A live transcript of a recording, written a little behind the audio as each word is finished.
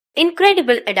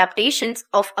Incredible adaptations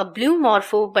of a blue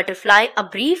Morpho butterfly. A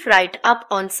brief write-up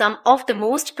on some of the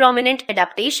most prominent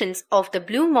adaptations of the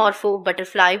blue Morpho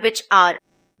butterfly which are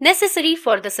necessary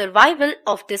for the survival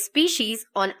of this species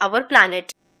on our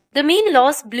planet. The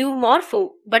mean-loss blue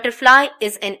Morpho butterfly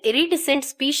is an iridescent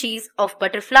species of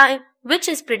butterfly which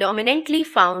is predominantly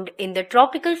found in the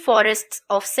tropical forests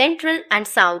of Central and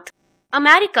South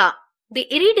America.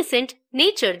 The iridescent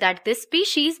nature that this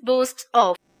species boasts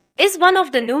of is one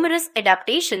of the numerous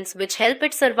adaptations which help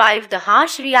it survive the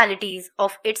harsh realities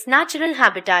of its natural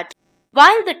habitat.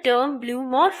 While the term blue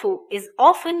Morpho is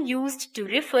often used to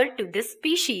refer to this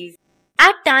species,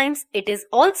 at times it is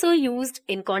also used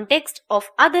in context of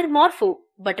other Morpho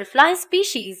butterfly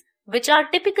species which are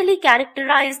typically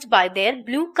characterized by their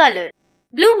blue color.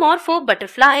 Blue Morpho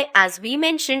butterfly, as we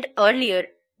mentioned earlier,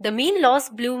 the mean-loss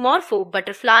blue Morpho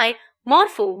butterfly,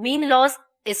 Morpho mean-loss,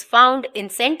 is found in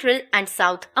Central and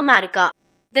South America.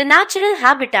 The natural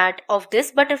habitat of this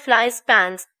butterfly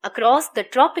spans across the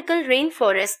tropical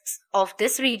rainforests of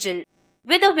this region.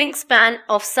 With a wingspan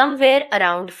of somewhere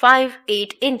around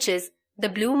 5-8 inches, the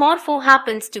blue Morpho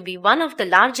happens to be one of the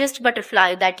largest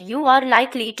butterfly that you are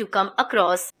likely to come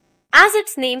across. As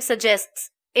its name suggests,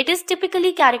 it is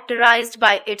typically characterized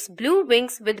by its blue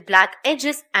wings with black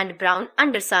edges and brown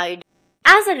underside.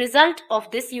 As a result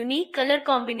of this unique color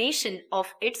combination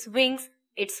of its wings,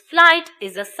 its flight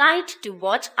is a sight to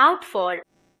watch out for.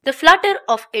 The flutter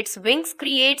of its wings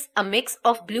creates a mix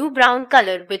of blue-brown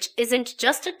color which isn't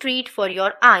just a treat for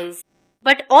your eyes,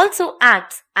 but also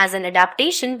acts as an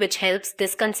adaptation which helps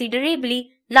this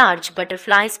considerably large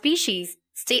butterfly species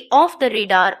stay off the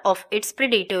radar of its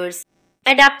predators.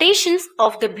 Adaptations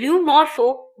of the blue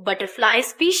Morpho butterfly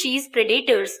species.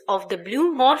 Predators of the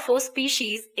blue Morpho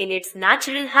species in its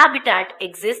natural habitat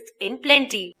exist in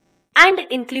plenty and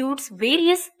includes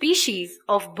various species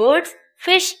of birds,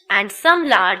 fish and some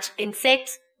large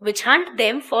insects which hunt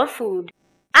them for food,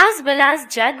 as well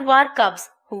as jaguar cubs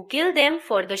who kill them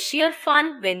for the sheer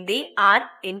fun when they are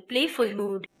in playful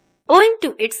mood. Owing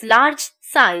to its large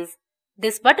size,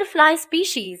 this butterfly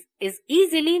species is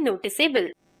easily noticeable,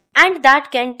 and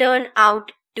that can turn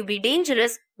out to be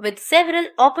dangerous with several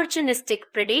opportunistic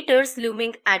predators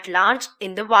looming at large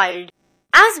in the wild.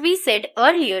 As we said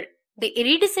earlier, the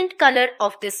iridescent color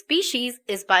of this species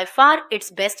is by far its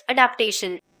best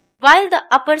adaptation. While the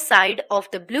upper side of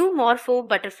the blue Morpho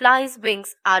butterfly's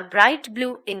wings are bright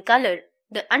blue in color,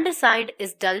 the underside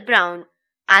is dull brown.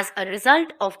 As a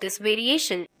result of this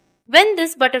variation, when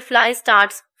this butterfly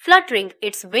starts fluttering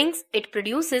its wings, it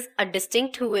produces a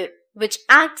distinct hue, which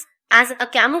acts as a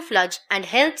camouflage and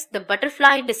helps the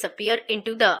butterfly disappear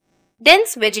into the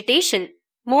dense vegetation.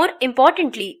 More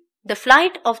importantly, the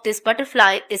flight of this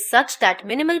butterfly is such that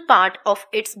minimal part of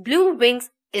its blue wings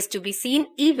is to be seen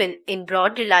even in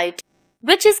broad daylight,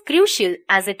 which is crucial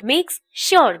as it makes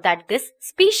sure that this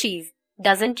species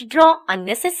doesn't draw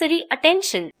unnecessary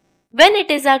attention. When it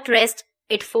is at rest,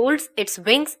 it folds its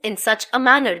wings in such a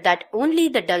manner that only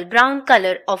the dull brown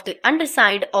color of the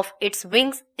underside of its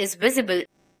wings is visible,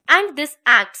 and this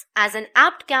acts as an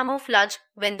apt camouflage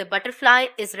when the butterfly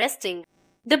is resting.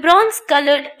 The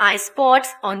bronze-colored eye spots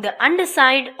on the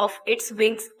underside of its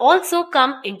wings also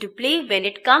come into play when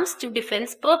it comes to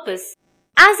defense purpose,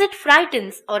 as it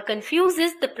frightens or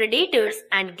confuses the predators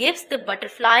and gives the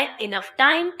butterfly enough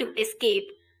time to escape.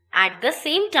 At the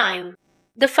same time,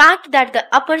 the fact that the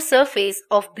upper surface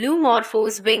of blue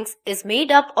Morpho's wings is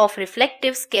made up of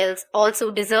reflective scales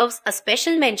also deserves a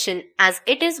special mention, as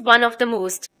it is one of the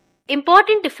most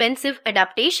important defensive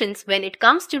adaptations when it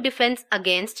comes to defense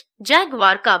against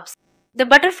jaguar cubs. The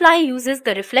butterfly uses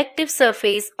the reflective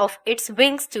surface of its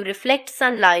wings to reflect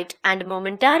sunlight and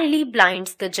momentarily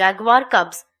blinds the jaguar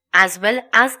cubs as well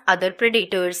as other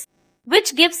predators,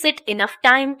 which gives it enough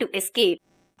time to escape.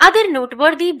 Other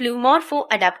noteworthy blue Morpho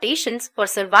adaptations for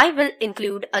survival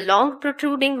include a long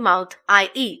protruding mouth,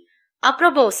 i.e., a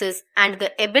proboscis, and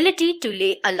the ability to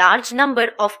lay a large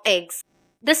number of eggs.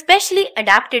 The specially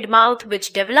adapted mouth,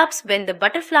 which develops when the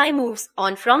butterfly moves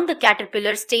on from the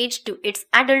caterpillar stage to its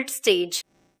adult stage,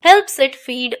 helps it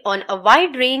feed on a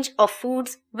wide range of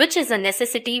foods, which is a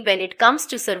necessity when it comes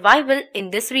to survival in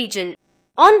this region.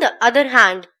 On the other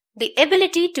hand, the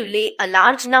ability to lay a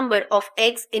large number of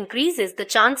eggs increases the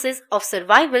chances of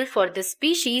survival for this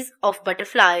species of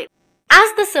butterfly,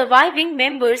 as the surviving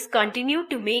members continue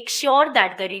to make sure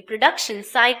that the reproduction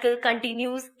cycle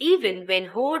continues even when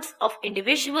hordes of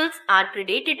individuals are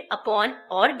predated upon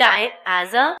or die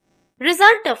as a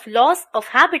result of loss of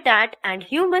habitat and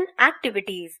human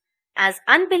activities. As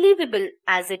unbelievable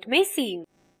as it may seem,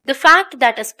 The fact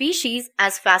that a species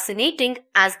as fascinating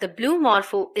as the blue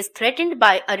morpho is threatened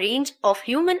by a range of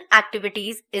human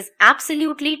activities is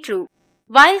absolutely true.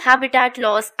 While habitat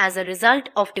loss as a result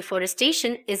of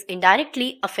deforestation is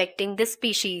indirectly affecting this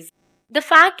species, the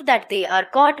fact that they are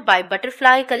caught by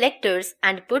butterfly collectors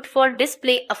and put for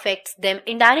display affects them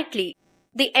indirectly.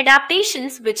 The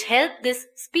adaptations which help this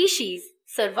species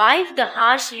survive the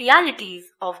harsh realities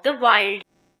of the wild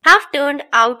have turned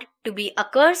out to be a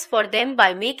curse for them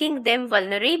by making them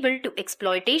vulnerable to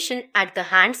exploitation at the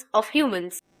hands of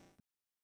humans.